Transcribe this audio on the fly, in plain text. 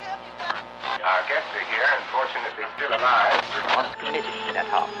Our guests are here and fortunately still alive.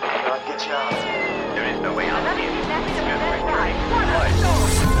 There is no way out of here.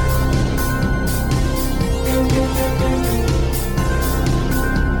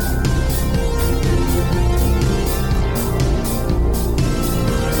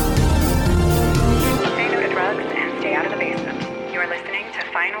 Say no to drugs and stay out of the basement. You're listening to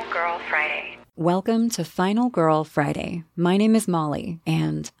Final Girl Friday. Welcome to Final Girl Friday. My name is Molly,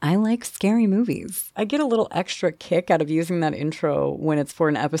 and I like scary movies. I get a little extra kick out of using that intro when it's for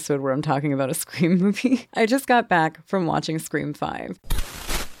an episode where I'm talking about a Scream movie. I just got back from watching Scream 5.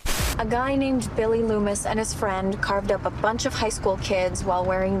 A guy named Billy Loomis and his friend carved up a bunch of high school kids while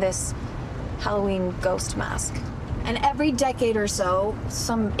wearing this Halloween ghost mask. And every decade or so,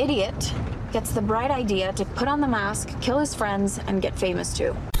 some idiot gets the bright idea to put on the mask, kill his friends, and get famous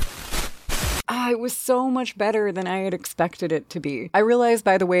too. It was so much better than I had expected it to be. I realize,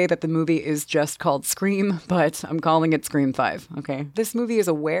 by the way, that the movie is just called Scream, but I'm calling it Scream 5, okay? This movie is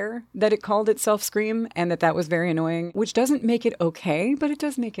aware that it called itself Scream and that was very annoying, which doesn't make it okay, but it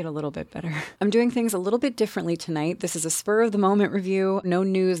does make it a little bit better. I'm doing things a little bit differently tonight. This is a spur-of-the-moment review. No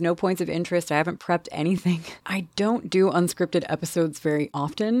news, no points of interest. I haven't prepped anything. I don't do unscripted episodes very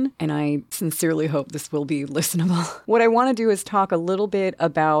often, and I sincerely hope this will be listenable. What I want to do is talk a little bit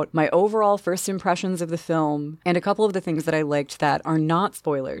about my overall first impressions of the film and a couple of the things that I liked that are not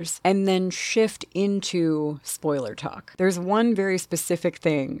spoilers, and then shift into spoiler talk. There's one very specific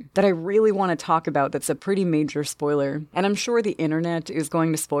thing that I really want to talk about that's a pretty major spoiler, and I'm sure the internet is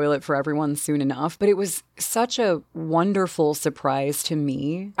going to spoil it for everyone soon enough, but it was such a wonderful surprise to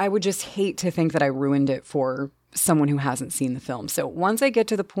me. I would just hate to think that I ruined it for someone who hasn't seen the film. So once I get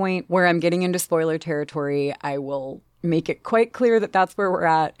to the point where I'm getting into spoiler territory, I will make it quite clear that that's where we're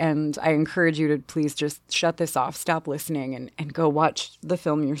at, and I encourage you to please just shut this off, stop listening, and go watch the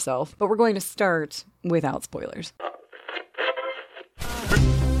film yourself. But we're going to start without spoilers.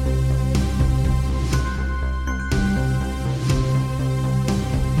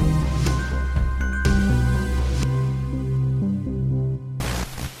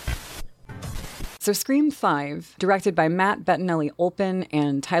 So Scream 5, directed by Matt Bettinelli-Olpin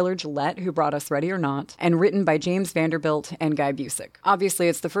and Tyler Gillette, who brought us Ready or Not, and written by James Vanderbilt and Guy Busick. Obviously,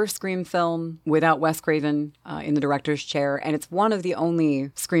 it's the first Scream film without Wes Craven in the director's chair, and it's one of the only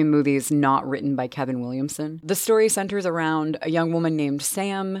Scream movies not written by Kevin Williamson. The story centers around a young woman named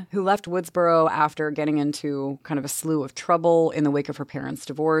Sam, who left Woodsboro after getting into kind of a slew of trouble in the wake of her parents'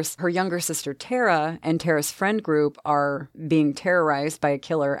 divorce. Her younger sister Tara and Tara's friend group are being terrorized by a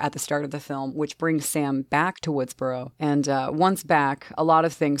killer at the start of the film, which brings Sam back to Woodsboro. And once back, a lot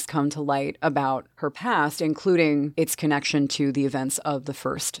of things come to light about her past, including its connection to the events of the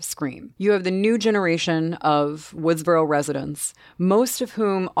first Scream. You have the new generation of Woodsboro residents, most of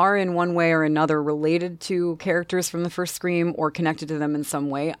whom are in one way or another related to characters from the first Scream or connected to them in some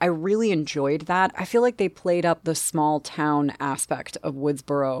way. I really enjoyed that. I feel like they played up the small town aspect of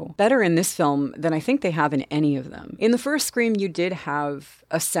Woodsboro better in this film than I think they have in any of them. In the first Scream, you did have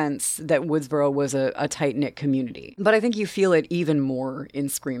a sense that Woodsboro was a tight-knit community. But I think you feel it even more in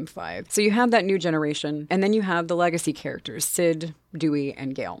Scream 5. So you have that new generation, and then you have the legacy characters, Sid, Dewey,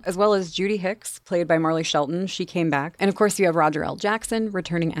 and Gale, as well as Judy Hicks, played by Marley Shelton. She came back. And of course, you have Roger L. Jackson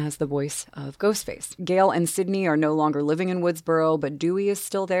returning as the voice of Ghostface. Gale and Sydney are no longer living in Woodsboro, but Dewey is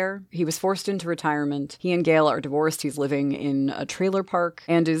still there. He was forced into retirement. He and Gale are divorced. He's living in a trailer park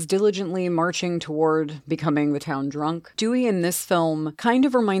and is diligently marching toward becoming the town drunk. Dewey in this film kind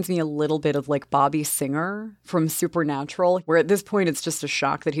of reminds me a little bit of like Bobby Singer from Supernatural, where at this point it's just a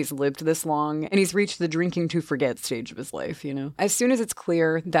shock that he's lived this long and he's reached the drinking to forget stage of his life, you know? As soon as it's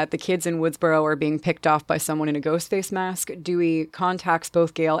clear that the kids in Woodsboro are being picked off by someone in a Ghostface mask, Dewey contacts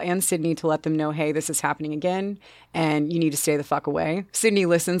both Gale and Sydney to let them know, hey, this is happening again, and you need to stay the fuck away. Sydney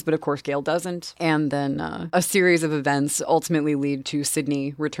listens, but of course Gale doesn't. And then a series of events ultimately lead to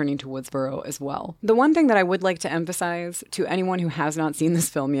Sydney returning to Woodsboro as well. The one thing that I would like to emphasize to anyone who has not seen this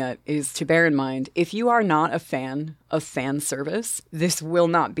film yet is to bear in mind, if you are not a fan of fan service, this will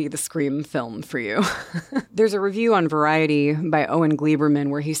not be the Scream film for you. There's a review on Variety by Owen Gleiberman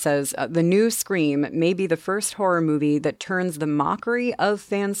where he says, the new Scream may be the first horror movie that turns the mockery of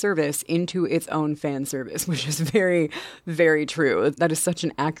fan service into its own fan service, which is very, very true. That is such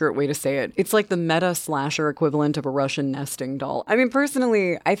an accurate way to say it. It's like the meta slasher equivalent of a Russian nesting doll. I mean,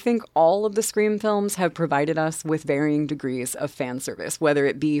 personally, I think all of the Scream films have provided us with varying degrees of fan service, whether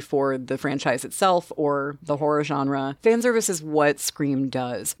it be for the franchise itself or the horror genre. genre. Fan service is what Scream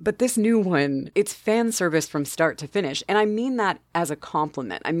does. But this new one, it's fan service from start to finish. And I mean that as a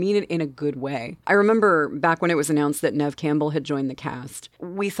compliment. I mean it in a good way. I remember back when it was announced that Neve Campbell had joined the cast,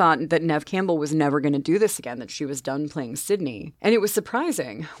 we thought that Neve Campbell was never going to do this again, that she was done playing Sydney. And it was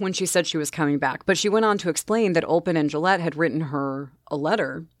surprising when she said she was coming back. But she went on to explain that Olpen and Gillette had written her a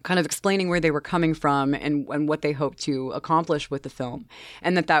letter kind of explaining where they were coming from and what they hoped to accomplish with the film,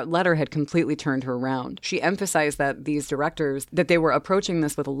 and that letter had completely turned her around. She emphasized that these directors, that they were approaching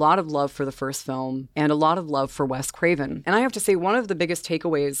this with a lot of love for the first film and a lot of love for Wes Craven. And I have to say, one of the biggest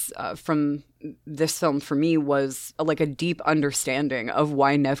takeaways from this film for me was like a deep understanding of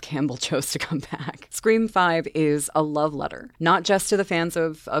why Neve Campbell chose to come back. Scream 5 is a love letter, not just to the fans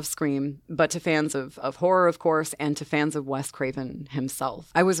of Scream, but to fans of horror, of course, and to fans of Wes Craven himself.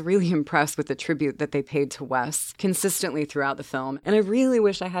 I was really impressed with the tribute that they paid to Wes consistently throughout the film, and I really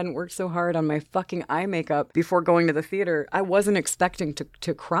wish I hadn't worked so hard on my fucking eye makeup before going to the theater. I wasn't expecting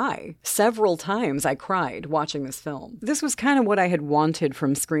to cry. Several times I cried watching this film. This was kind of what I had wanted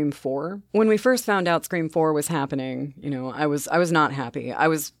from Scream 4. When we first found out Scream 4 was happening, I was not happy. I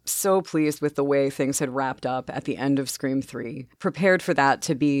was so pleased with the way things had wrapped up at the end of Scream 3. Prepared for that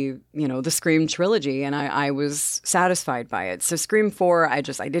to be, the Scream trilogy, and I was satisfied by it. So Scream 4, I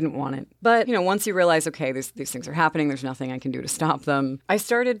didn't want it. But, once you realize, okay, these things are happening, there's nothing I can do to stop them, I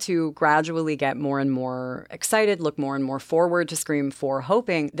started to gradually get more and more excited, look more and more forward to Scream 4,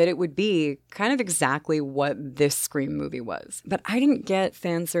 hoping that it would be kind of exactly what this Scream movie was. But I didn't get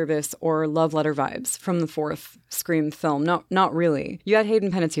fan service or love letter vibes from the fourth Scream film. No, not really. You had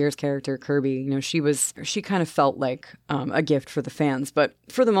Hayden Panettiere's character, Kirby. She kind of felt like a gift for the fans. But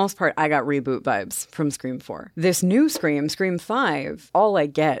for the most part, I got reboot vibes from Scream 4. This new Scream 5, all I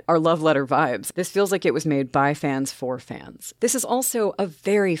get are love letter vibes. This feels like it was made by fans for fans. This is also a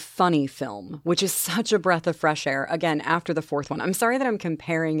very funny film, which is such a breath of fresh air, again, after the fourth one. I'm sorry that I'm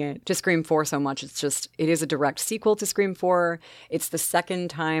comparing it to Scream 4 so much. It is a direct sequel to Scream 4. It's the second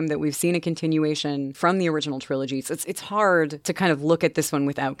time that we've seen a continuation from the original trilogy. So it's hard to kind of look at this one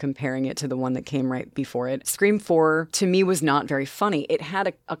without comparing it to the one that came right before it. Scream 4, to me, was not very funny. It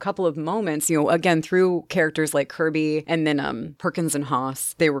had a couple of moments, again, through characters like Kirby and then Perkins and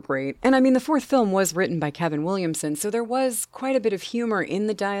Haas. They were great. And I mean, the fourth film was written by Kevin Williamson, so there was quite a bit of humor in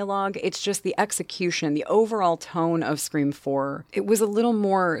the dialogue. It's just the execution, the overall tone of Scream 4, it was a little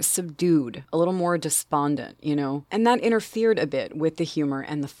more subdued, a little more despondent, And that interfered a bit with the humor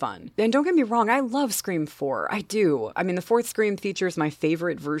and the fun. And don't get me wrong, I love Scream 4. I do. I mean, the fourth Scream features my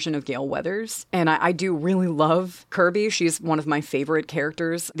favorite version of Gale Weathers, and I do really love Kirby. She's one of my favorite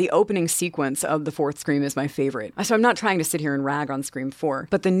characters. The opening sequence of the fourth Scream is my favorite. So I'm not trying to sit here and rag on Scream 4,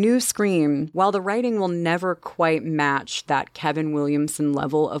 but the new Scream, while the writing will never quite match that Kevin Williamson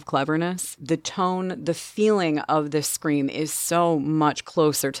level of cleverness, the tone, the feeling of this Scream is so much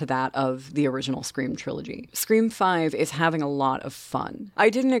closer to that of the original Scream trilogy. Scream 5 is having a lot of fun. I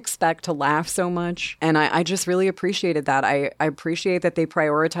didn't expect to laugh so much, and I just really appreciated that. I appreciate that they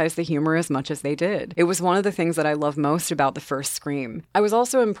prioritized the humor as much as they did. It was one of the things that I love most about the first Scream. I was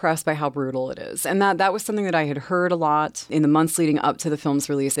also impressed by how brutal it is, and that was something that I had heard a lot in the months leading up to the film's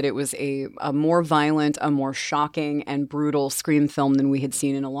release, that it was a more violent, a more shocking and brutal Scream film than we had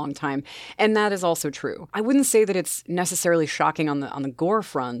seen in a long time, and that is also true. I wouldn't say that it's necessarily shocking on the gore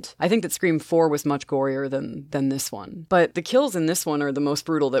front. I think that Scream 4 was much gorier than this one, but the kills in this one are the most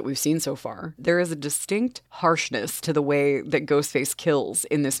brutal that we've seen so far. There is a distinct harshness to the way that Ghostface kills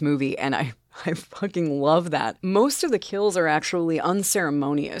in this movie, and I fucking love that. Most of the kills are actually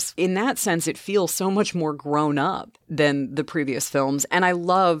unceremonious. In that sense, it feels so much more grown up than the previous films. And I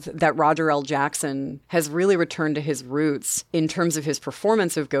love that Roger L. Jackson has really returned to his roots in terms of his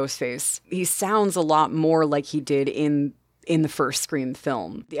performance of Ghostface. He sounds a lot more like he did in the first Scream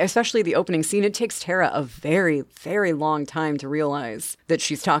film. Especially the opening scene, it takes Tara a very, very long time to realize that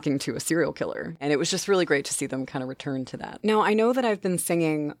she's talking to a serial killer. And it was just really great to see them kind of return to that. Now, I know that I've been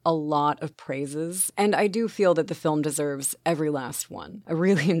singing a lot of praises, and I do feel that the film deserves every last one. I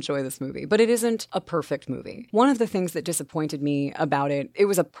really enjoy this movie, but it isn't a perfect movie. One of the things that disappointed me about it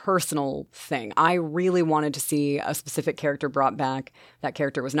was a personal thing. I really wanted to see a specific character brought back. That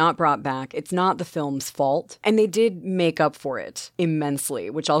character was not brought back. It's not the film's fault. And they did make up for it immensely,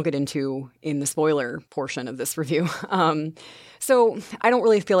 which I'll get into in the spoiler portion of this review. So I don't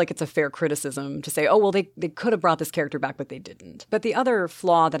really feel like it's a fair criticism to say, oh, well, they could have brought this character back, but they didn't. But the other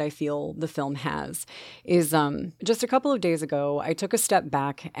flaw that I feel the film has is just a couple of days ago, I took a step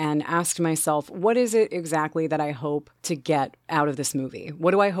back and asked myself, what is it exactly that I hope to get out of this movie?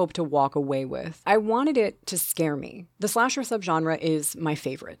 What do I hope to walk away with? I wanted it to scare me. The slasher subgenre is my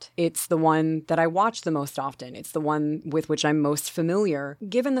favorite. It's the one that I watch the most often. It's the one with which I'm most familiar.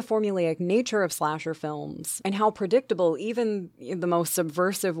 Given the formulaic nature of slasher films and how predictable even the most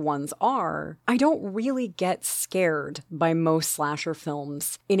subversive ones are, I don't really get scared by most slasher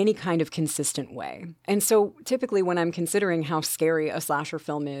films in any kind of consistent way. And so typically when I'm considering how scary a slasher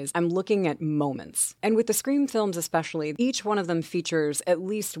film is, I'm looking at moments. And with the Scream films especially, each one of them features at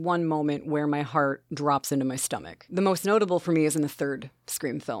least one moment where my heart drops into my stomach. The most notable for me is in the third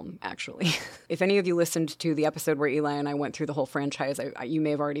Scream film, actually. If any of you listened to the episode where Eli and I went through the whole franchise, you may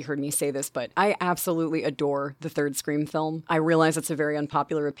have already heard me say this, but I absolutely adore the third Scream film. I realize it's a very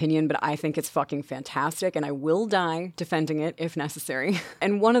unpopular opinion, but I think it's fucking fantastic, and I will die defending it if necessary.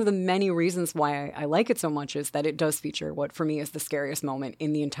 And one of the many reasons why I like it so much is that it does feature what for me is the scariest moment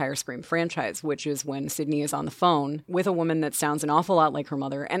in the entire Scream franchise, which is when Sydney is on the phone with a woman that sounds an awful lot like her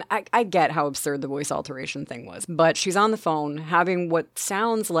mother. And I get how absurd the voice alteration thing was, but she's on the phone having what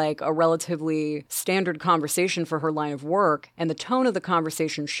sounds like a relatively standard conversation for her line of work, and the tone of the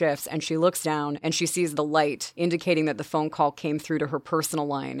conversation shifts, and she looks down and she sees the light indicating that the phone call came through to her personal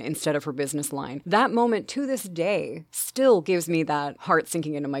line instead of her business line. That moment to this day still gives me that heart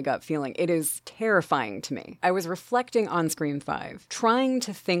sinking into my gut feeling. It is terrifying to me. I was reflecting on Scream 5, trying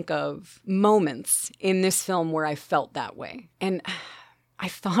to think of moments in this film where I felt that way. And I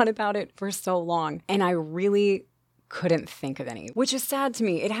thought about it for so long, and I really couldn't think of any, which is sad to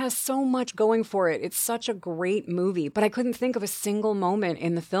me. It has so much going for it. It's such a great movie, but I couldn't think of a single moment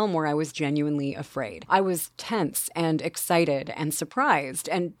in the film where I was genuinely afraid. I was tense and excited and surprised,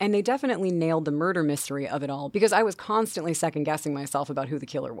 and they definitely nailed the murder mystery of it all because I was constantly second guessing myself about who the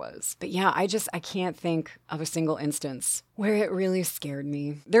killer was. But yeah, I can't think of a single instance where it really scared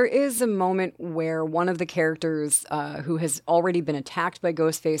me. There is a moment where one of the characters who has already been attacked by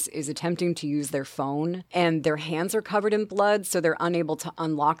Ghostface is attempting to use their phone, and their hands are covered in blood, so they're unable to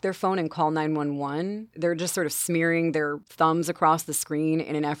unlock their phone and call 911. They're just sort of smearing their thumbs across the screen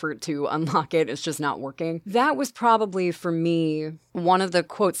in an effort to unlock it. It's just not working. That was probably, for me, one of the,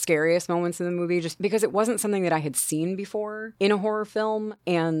 quote, scariest moments in the movie, just because it wasn't something that I had seen before in a horror film,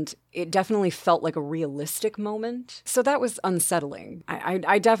 and it definitely felt like a realistic moment. So that was unsettling.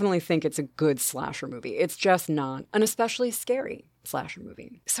 I definitely think it's a good slasher movie. It's just not an especially scary slasher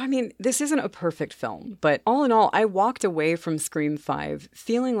movie. So, I mean, this isn't a perfect film, but all in all, I walked away from Scream 5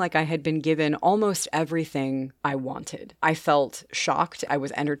 feeling like I had been given almost everything I wanted. I felt shocked. I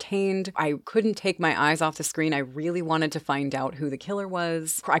was entertained. I couldn't take my eyes off the screen. I really wanted to find out who the killer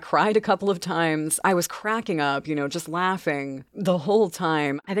was. I cried a couple of times. I was cracking up, just laughing the whole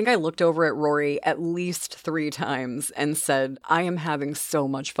time. I think I looked over at Rory at least 3 times and said, I am having so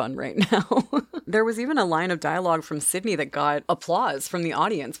much fun right now. There was even a line of dialogue from Sydney that got applause from the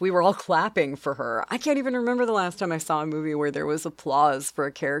audience. We were all clapping for her. I can't even remember the last time I saw a movie where there was applause for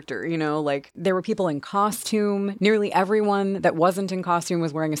a character, like there were people in costume. Nearly everyone that wasn't in costume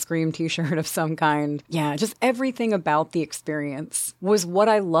was wearing a Scream t-shirt of some kind. Yeah, just everything about the experience was what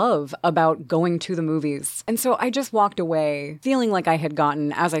I love about going to the movies. And so I just walked away feeling like I had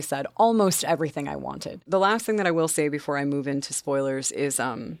gotten, as I said, almost everything I wanted. The last thing that I will say before I move into spoilers is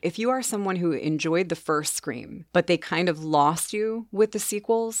if you are someone who enjoyed the first Scream, but they kind of lost you with the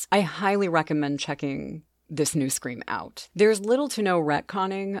sequels, I highly recommend checking this new Scream out. There's little to no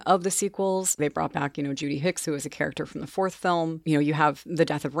retconning of the sequels. They brought back, Judy Hicks, who is a character from the fourth film. You have the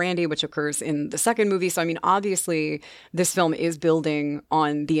death of Randy, which occurs in the second movie. So, obviously, this film is building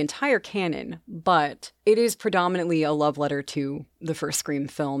on the entire canon, but it is predominantly a love letter to the first Scream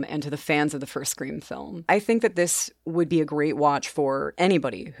film and to the fans of the first Scream film. I think that this would be a great watch for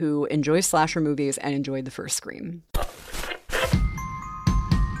anybody who enjoys slasher movies and enjoyed the first Scream.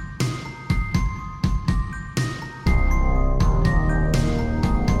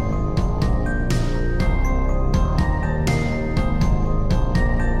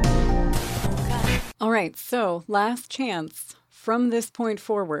 All right, so last chance. From this point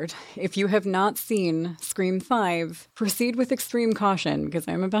forward, if you have not seen Scream 5, proceed with extreme caution because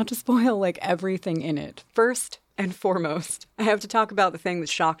I'm about to spoil everything in it. First and foremost, I have to talk about the thing that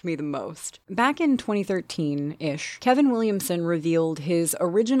shocked me the most. Back in 2013-ish, Kevin Williamson revealed his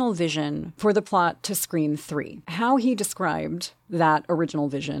original vision for the plot to Scream 3. How he described that original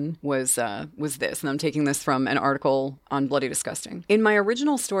vision was this, and I'm taking this from an article on Bloody Disgusting. In my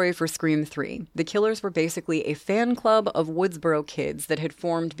original story for Scream 3, the killers were basically a fan club of Woodsboro kids that had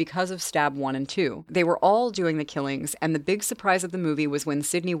formed because of Stab 1 and 2. They were all doing the killings, and the big surprise of the movie was when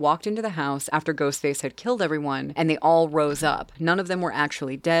Sidney walked into the house after Ghostface had killed everyone, and they all rose up. None of them were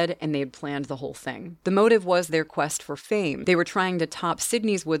actually dead, and they had planned the whole thing. The motive was their quest for fame. They were trying to top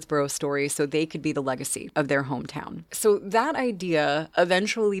Sidney's Woodsboro story so they could be the legacy of their hometown. So that idea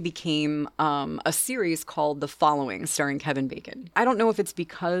eventually became a series called The Following, starring Kevin Bacon. I don't know if it's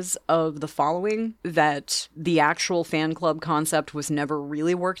because of The Following that the actual fan club concept was never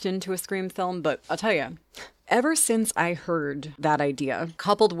really worked into a Scream film, but I'll tell you, ever since I heard that idea,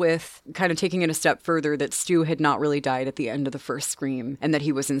 coupled with kind of taking it a step further that Stu had not really died at the end of the first Scream, and that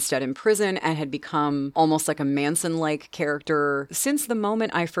he was instead in prison and had become almost like a Manson-like character, since the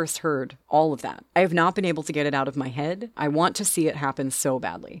moment I first heard all of that, I have not been able to get it out of my head. I want to see it happen so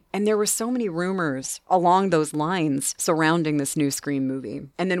badly. And there were so many rumors along those lines surrounding this new Scream movie.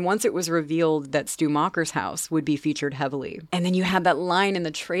 And then once it was revealed that Stu Macher's house would be featured heavily, and then you had that line in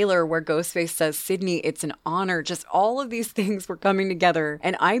the trailer where Ghostface says, "Sidney, it's an honor." Just all of these things were coming together,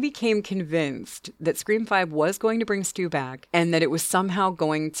 and I became convinced that Scream 5 was going to bring Stu back, and that it was somehow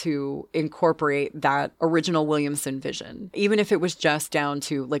going to incorporate that original Williamson vision, even if it was just down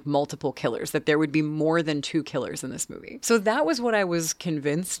to like multiple killers, that there would be more than 2 killers in this movie. So that was what I was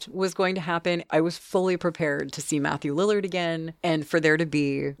convinced was going to happen. I was fully prepared to see Matthew Lillard again, and for there to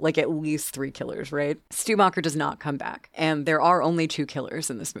be like at least 3 killers, right? Stu Macher does not come back, and there are only 2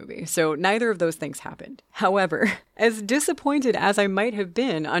 killers in this movie, so neither of those things happened. However, as disappointed as I might have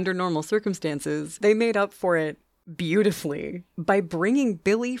been under normal circumstances, they made up for it beautifully by bringing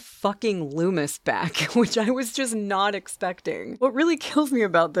Billy fucking Loomis back, which I was just not expecting. What really kills me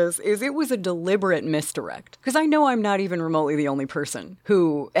about this is it was a deliberate misdirect, because I know I'm not even remotely the only person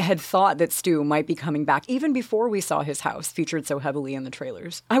who had thought that Stu might be coming back even before we saw his house featured so heavily in the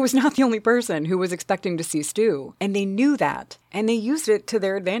trailers. I was not the only person who was expecting to see Stu, and they knew that. And they used it to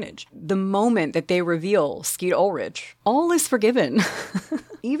their advantage. The moment that they reveal Skeet Ulrich, all is forgiven.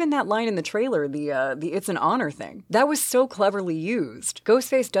 Even that line in the trailer, the "it's an honor" thing, that was so cleverly used.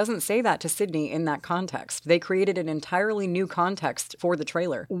 Ghostface doesn't say that to Sidney in that context. They created an entirely new context for the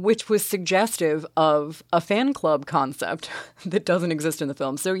trailer, which was suggestive of a fan club concept that doesn't exist in the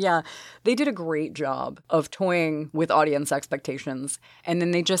film. So yeah, they did a great job of toying with audience expectations, and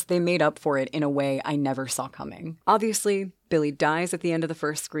then they made up for it in a way I never saw coming. Obviously, Billy dies at the end of the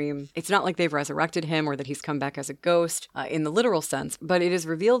first Scream. It's not like they've resurrected him or that he's come back as a ghost in the literal sense, but it is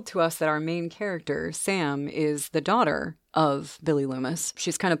revealed to us that our main character, Sam, is the daughter of Billy Loomis.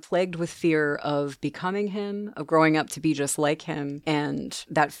 She's kind of plagued with fear of becoming him, of growing up to be just like him, and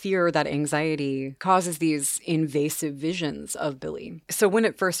that fear, that anxiety causes these invasive visions of Billy. So when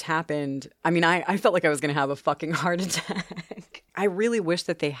it first happened, I felt like I was going to have a fucking heart attack. I really wish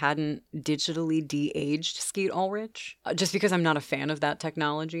that they hadn't digitally de-aged Skeet Ulrich, just because I'm not a fan of that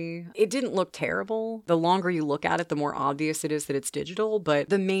technology. It didn't look terrible. The longer you look at it, the more obvious it is that it's digital, but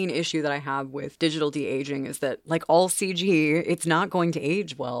the main issue that I have with digital de-aging is that, like all CG, it's not going to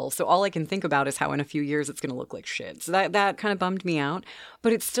age well. So all I can think about is how in a few years it's going to look like shit. So that kind of bummed me out,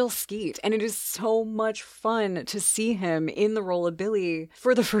 but it's still Skeet, and it is so much fun to see him in the role of Billy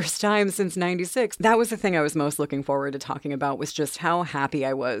for the first time since 96. That was the thing I was most looking forward to talking about, was just how happy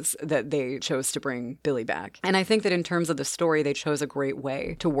I was that they chose to bring Billy back. And I think that in terms of the story, they chose a great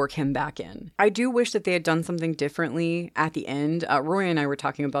way to work him back in. I do wish that they had done something differently at the end. Roy and I were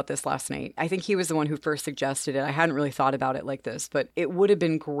talking about this last night. I think he was the one who first suggested it. I hadn't really thought about it like this, but it would have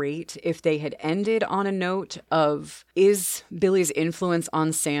been great if they had ended on a note of, is Billy's influence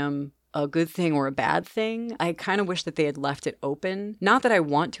on Sam a good thing or a bad thing? I kind of wish that they had left it open. Not that I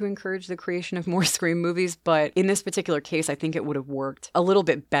want to encourage the creation of more Scream movies, but in this particular case, I think it would have worked a little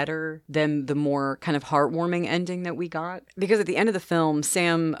bit better than the more kind of heartwarming ending that we got. Because at the end of the film,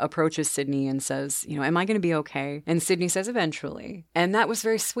 Sam approaches Sidney and says, am I going to be okay? And Sidney says, eventually. And that was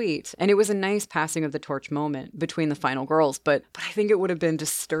very sweet. And it was a nice passing of the torch moment between the final girls. But I think it would have been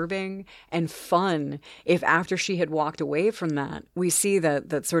disturbing and fun if after she had walked away from that, we see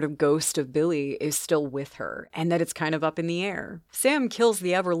that sort of ghost ghost of Billy is still with her and that it's kind of up in the air. Sam kills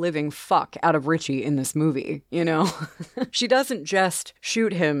the ever-living fuck out of Richie in this movie, you know? She doesn't just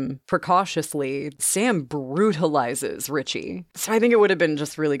shoot him precautiously. Sam brutalizes Richie. So I think it would have been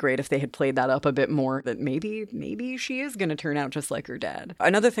just really great if they had played that up a bit more, that maybe she is going to turn out just like her dad.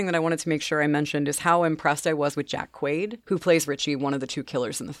 Another thing that I wanted to make sure I mentioned is how impressed I was with Jack Quaid, who plays Richie, one of the two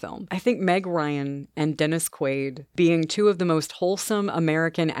killers in the film. I think Meg Ryan and Dennis Quaid being two of the most wholesome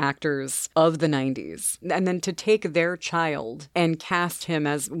American actors of the 90s, and then to take their child and cast him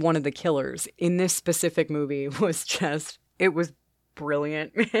as one of the killers in this specific movie was just, it was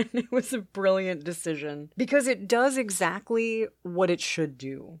brilliant, man. It was a brilliant decision because it does exactly what it should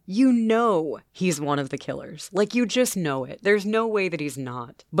do. You know he's one of the killers. Like, you just know it. There's no way that he's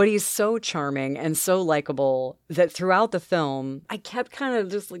not. But he's so charming and so likable that throughout the film, I kept kind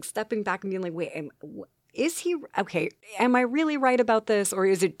of just like stepping back and being like, wait, is he okay? Am I really right about this, or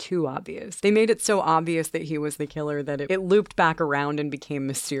is it too obvious? They made it so obvious that he was the killer that it looped back around and became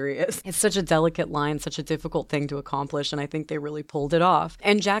mysterious. It's such a delicate line, such a difficult thing to accomplish, and I think they really pulled it off.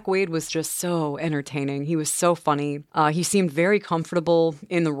 And Jack Quaid was just so entertaining. He was so funny. He seemed very comfortable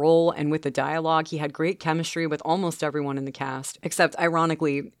in the role and with the dialogue. He had great chemistry with almost everyone in the cast, except,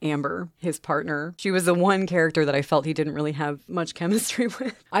 ironically, Amber, his partner. She was the one character that I felt he didn't really have much chemistry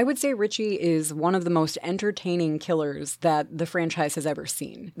with. I would say Richie is one of the most entertaining killers that the franchise has ever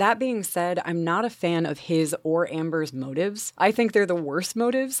seen. That being said, I'm not a fan of his or Amber's motives. I think they're the worst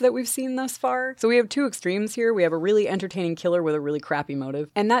motives that we've seen thus far. So we have two extremes here. We have a really entertaining killer with a really crappy motive.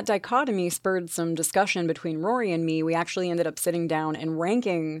 And that dichotomy spurred some discussion between Rory and me. We actually ended up sitting down and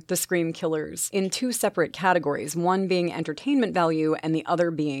ranking the Scream killers in two separate categories, one being entertainment value and the other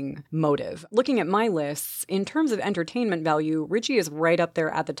being motive. Looking at my lists, in terms of entertainment value, Richie is right up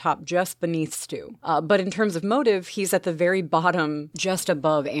there at the top, just beneath Stu. But in terms of motive, he's at the very bottom, just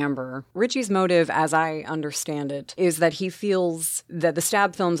above Amber. Richie's motive, as I understand it, is that he feels that the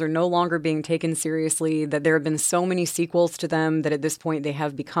Stab films are no longer being taken seriously, that there have been so many sequels to them that at this point they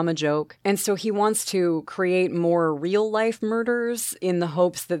have become a joke. And so he wants to create more real-life murders in the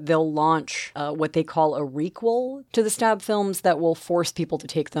hopes that they'll launch what they call a requel to the Stab films that will force people to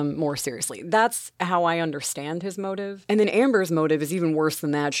take them more seriously. That's how I understand his motive. And then Amber's motive is even worse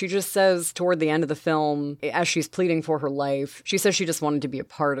than that. She just says toward the end of the film, as she's pleading for her life, she says she just wanted to be a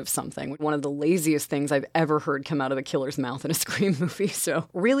part of something. One of the laziest things I've ever heard come out of a killer's mouth in a Scream movie. So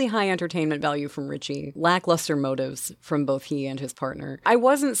really high entertainment value from Richie, lackluster motives from both he and his partner. I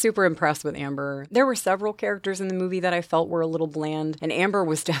wasn't super impressed with Amber. There were several characters in the movie that I felt were a little bland, and Amber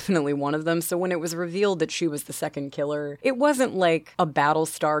was definitely one of them. So when it was revealed that she was the second killer, it wasn't like a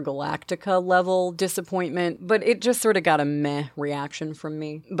Battlestar Galactica level disappointment, but it just sort of got a meh reaction from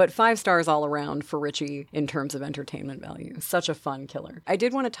me. But 5 stars all around for Richie in terms of entertainment value. Such a fun killer. I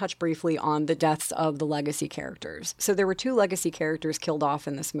did want to touch briefly on the deaths of the legacy characters. So there were 2 legacy characters killed off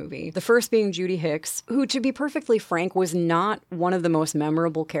in this movie. The first being Judy Hicks, who, to be perfectly frank, was not one of the most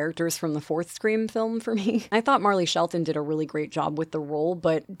memorable characters from the 4th Scream film for me. I thought Marley Shelton did a really great job with the role,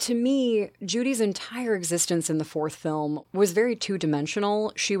 but to me, Judy's entire existence in the 4th film was very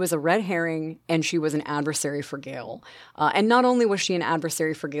two-dimensional. She was a red herring, and she was an adversary for Gale. And not only was she an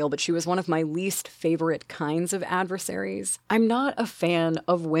adversary for Gale, but she was one of my least favorite kinds of adversaries. I'm not a fan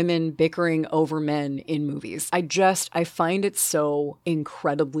of women bickering over men in movies. I find it so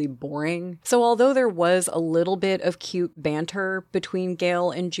incredibly boring. So although there was a little bit of cute banter between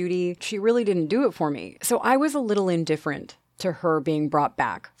Gale and Judy, she really didn't do it for me. So I was a little indifferent to her being brought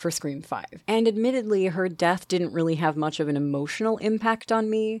back for Scream 5. And admittedly, her death didn't really have much of an emotional impact on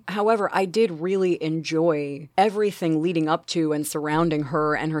me. However, I did really enjoy everything leading up to and surrounding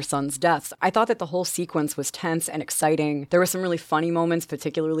her and her son's deaths. I thought that the whole sequence was tense and exciting. There were some really funny moments,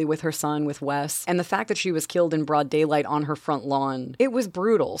 particularly with her son, with Wes. And the fact that she was killed in broad daylight on her front lawn, it was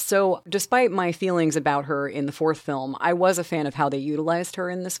brutal. So despite my feelings about her in the 4th film, I was a fan of how they utilized her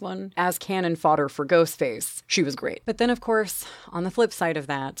in this one. As cannon fodder for Ghostface, she was great. But then, of course, on the flip side of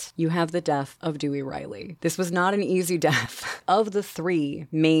that, you have the death of Dewey Riley. This was not an easy death. Of the 3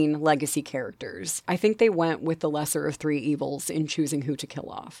 main legacy characters, I think they went with the lesser of 3 evils in choosing who to kill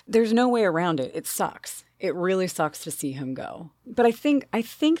off. There's no way around it. It sucks. It really sucks to see him go. But I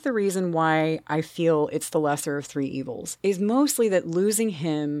think the reason why I feel it's the lesser of 3 evils is mostly that losing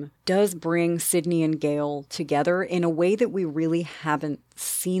him does bring Sydney and Gale together in a way that we really haven't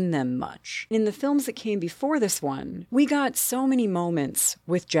seen them much. In the films that came before this one, we got so many moments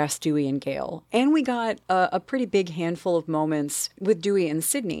with Jess, Dewey, and Gale, and we got a pretty big handful of moments with Dewey and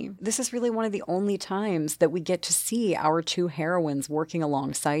Sydney. This is really one of the only times that we get to see our two heroines working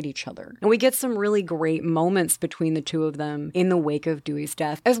alongside each other. And we get some really great moments between the two of them in the wake of Dewey's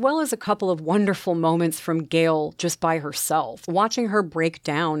death, as well as a couple of wonderful moments from Gale just by herself. Watching her break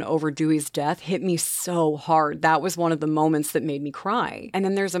down over Dewey's death hit me so hard. That was one of the moments that made me cry. And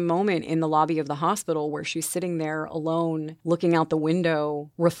then there's a moment in the lobby of the hospital where she's sitting there alone, looking out the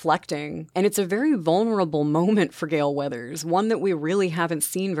window, reflecting. And it's a very vulnerable moment for Gale Weathers, one that we really haven't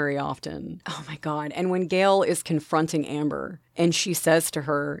seen very often. Oh my God. And when Gale is confronting Amber, and she says to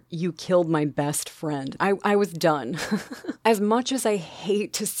her, "You killed my best friend," I was done. As much as I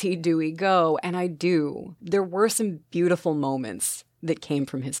hate to see Dewey go, and I do, there were some beautiful moments that came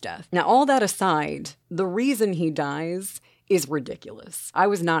from his death. Now, all that aside, the reason he dies is ridiculous. I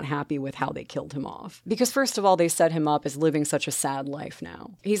was not happy with how they killed him off. Because first of all, they set him up as living such a sad life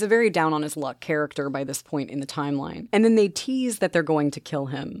now. He's a very down on his luck character by this point in the timeline. And then they tease that they're going to kill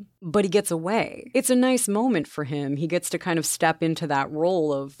him, but he gets away. It's a nice moment for him. He gets to kind of step into that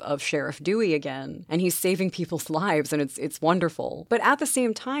role of Sheriff Dewey again, and he's saving people's lives, and it's wonderful. But at the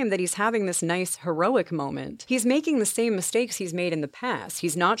same time that he's having this nice heroic moment, he's making the same mistakes he's made in the past.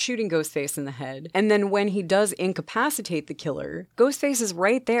 He's not shooting Ghostface in the head, and then when he does incapacitate the killer, Ghostface is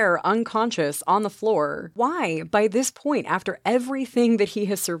right there, unconscious, on the floor. Why, by this point, after everything that he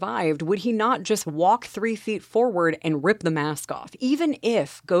has survived, would he not just walk 3 feet forward and rip the mask off? Even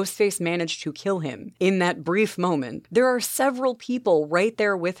if Ghostface managed to kill him in that brief moment, there are several people right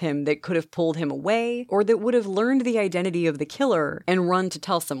there with him that could have pulled him away, or that would have learned the identity of the killer and run to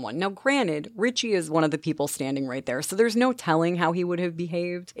tell someone. Now, granted, Richie is one of the people standing right there, so there's no telling how he would have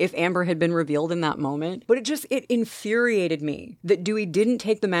behaved if Amber had been revealed in that moment, but it infuriated me that Dewey didn't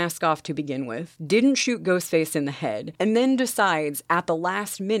take the mask off to begin with, didn't shoot Ghostface in the head, and then decides at the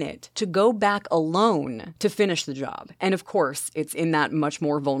last minute to go back alone to finish the job. And of course, it's in that much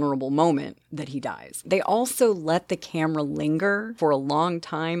more vulnerable moment that he dies. They also let the camera linger for a long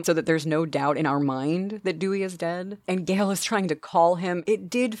time so that there's no doubt in our mind that Dewey is dead. And Gale is trying to call him. It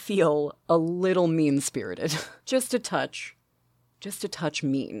did feel a little mean-spirited. Just a touch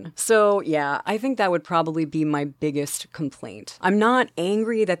mean. So yeah, I think that would probably be my biggest complaint. I'm not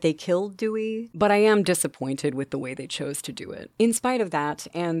angry that they killed Dewey, but I am disappointed with the way they chose to do it. In spite of that,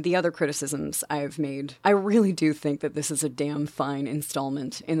 and the other criticisms I've made, I really do think that this is a damn fine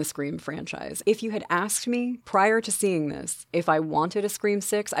installment in the Scream franchise. If you had asked me prior to seeing this if I wanted a Scream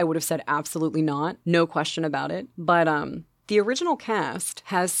 6, I would have said absolutely not. No question about it. But the original cast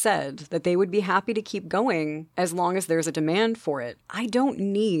has said that they would be happy to keep going as long as there's a demand for it. I don't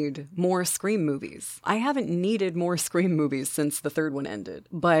need more Scream movies. I haven't needed more Scream movies since the third one ended.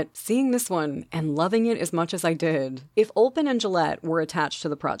 But seeing this one and loving it as much as I did, if Olpen and Gillette were attached to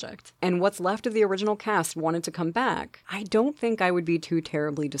the project and what's left of the original cast wanted to come back, I don't think I would be too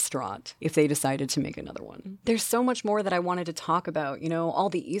terribly distraught if they decided to make another one. There's so much more that I wanted to talk about, all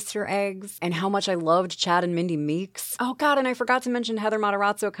the Easter eggs and how much I loved Chad and Mindy Meeks. Oh God, and I forgot to mention Heather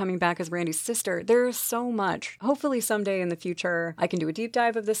Matarazzo coming back as Randy's sister. There's so much. Hopefully someday in the future, I can do a deep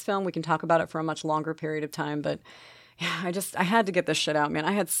dive of this film. We can talk about it for a much longer period of time. But yeah, I had to get this shit out, man.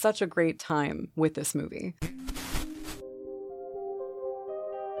 I had such a great time with this movie.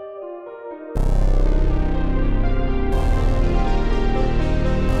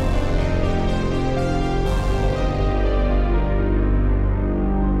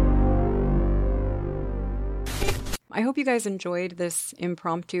 I hope you guys enjoyed this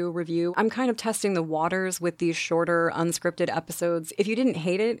impromptu review. I'm kind of testing the waters with these shorter, unscripted episodes. If you didn't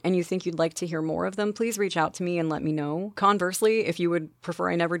hate it and you think you'd like to hear more of them, please reach out to me and let me know. Conversely, if you would prefer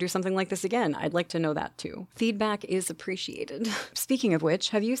I never do something like this again, I'd like to know that too. Feedback is appreciated. Speaking of which,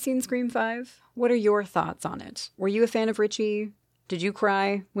 have you seen Scream 5? What are your thoughts on it? Were you a fan of Richie? Did you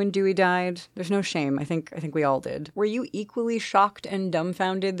cry when Dewey died? There's no shame. I think we all did. Were you equally shocked and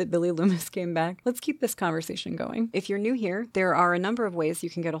dumbfounded that Billy Loomis came back? Let's keep this conversation going. If you're new here, there are a number of ways you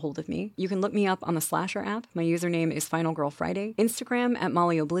can get a hold of me. You can look me up on the Slasher app. My username is Final Girl Friday. Instagram at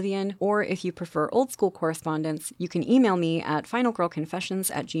Molly Oblivion. Or if you prefer old school correspondence, you can email me at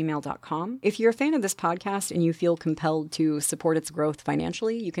finalgirlconfessions@gmail.com. If you're a fan of this podcast and you feel compelled to support its growth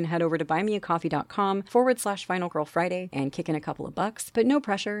financially, you can head over to buymeacoffee.com/Final Girl Friday and kick in a couple of bucks. But no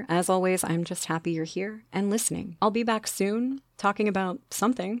pressure. As always, I'm just happy you're here and listening. I'll be back soon talking about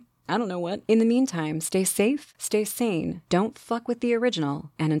something. I don't know what. In the meantime, stay safe, stay sane, don't fuck with the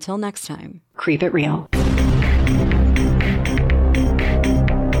original, and until next time, creep it real.